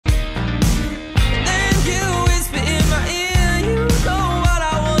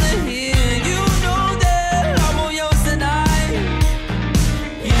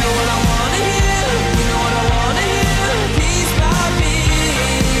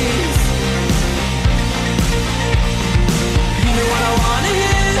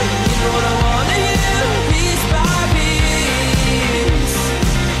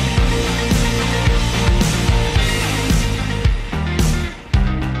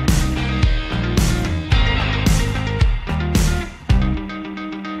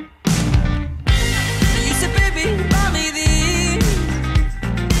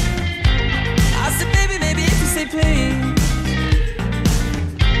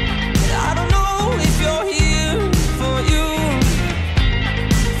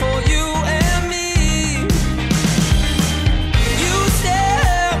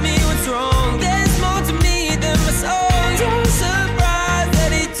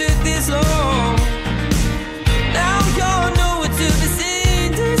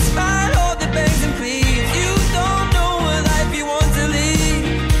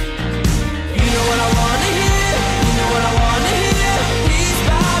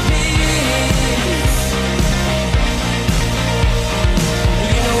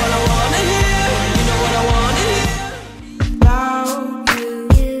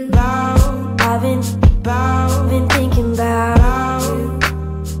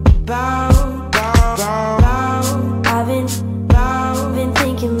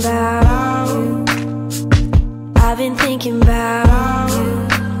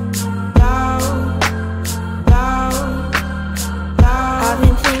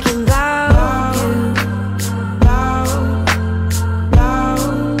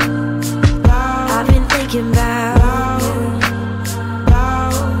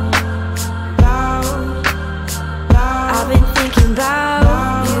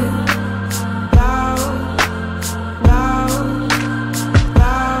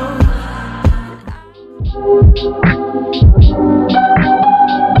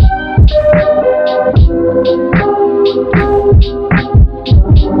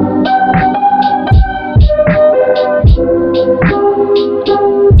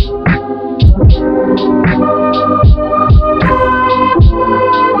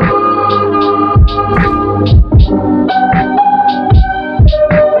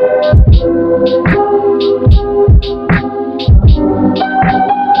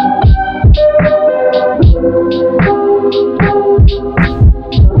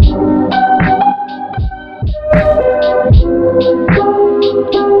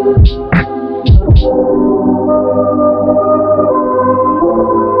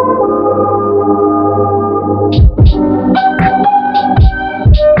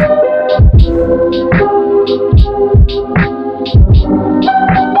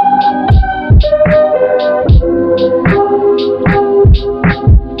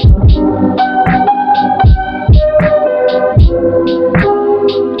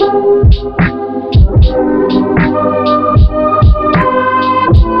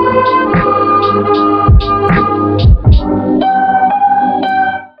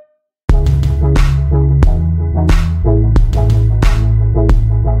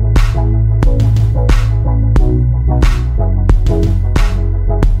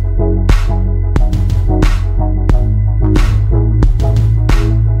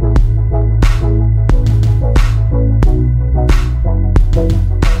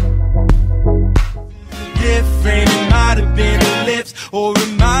Or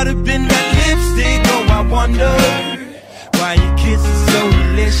it might have been that lipstick. Oh, I wonder why your kiss is so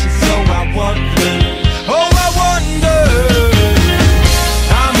delicious. Oh, I wonder. Oh, I wonder.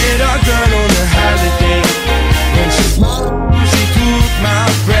 I met a girl on a holiday, and she took my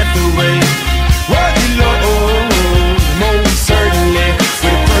breath away. What you love, most certainly, with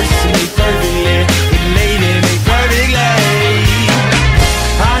a person made perfectly, with a lady made perfectly.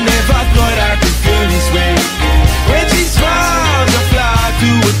 I never thought I could feel this way. When she smiles, I fly to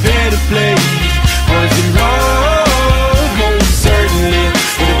a better place. Was in love, most certainly,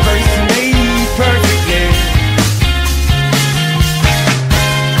 with a person made perfectly.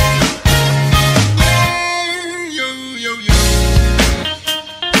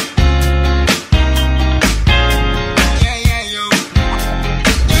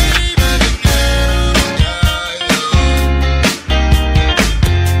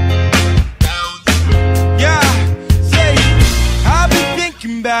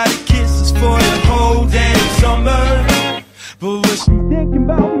 About the kisses for the whole damn summer, but was she thinking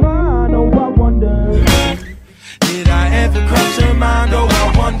about mine? Oh, I wonder. Did I ever cross her mind? Oh,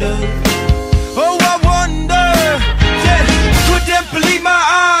 I wonder. Oh, I wonder. Yeah, couldn't believe my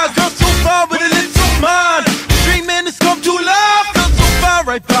eyes. Girl so far with her lips on mine. Dreaming it's come to life. Felt so far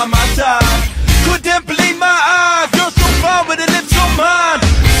right by my side. Couldn't believe my eyes. Girl so far with her lips on mine.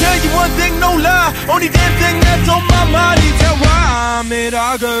 Tell you one thing, no lie. Only damn thing that's on my mind. You tell why I met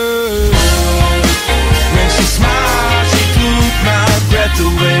our girl. When she smiled, she took my breath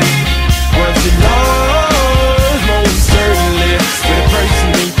away. Was in love, most certainly, with a person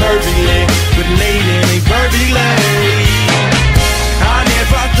named perfectly, with a lady named perfectly. I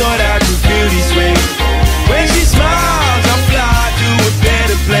never thought I could feel this way. When she smiles, I fly to a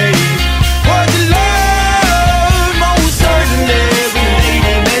better place. Was in love, most certainly, with a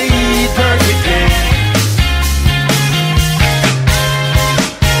lady made perfectly.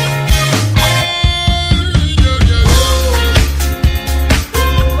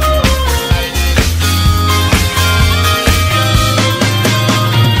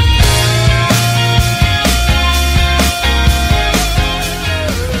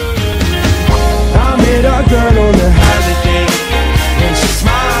 Girl on the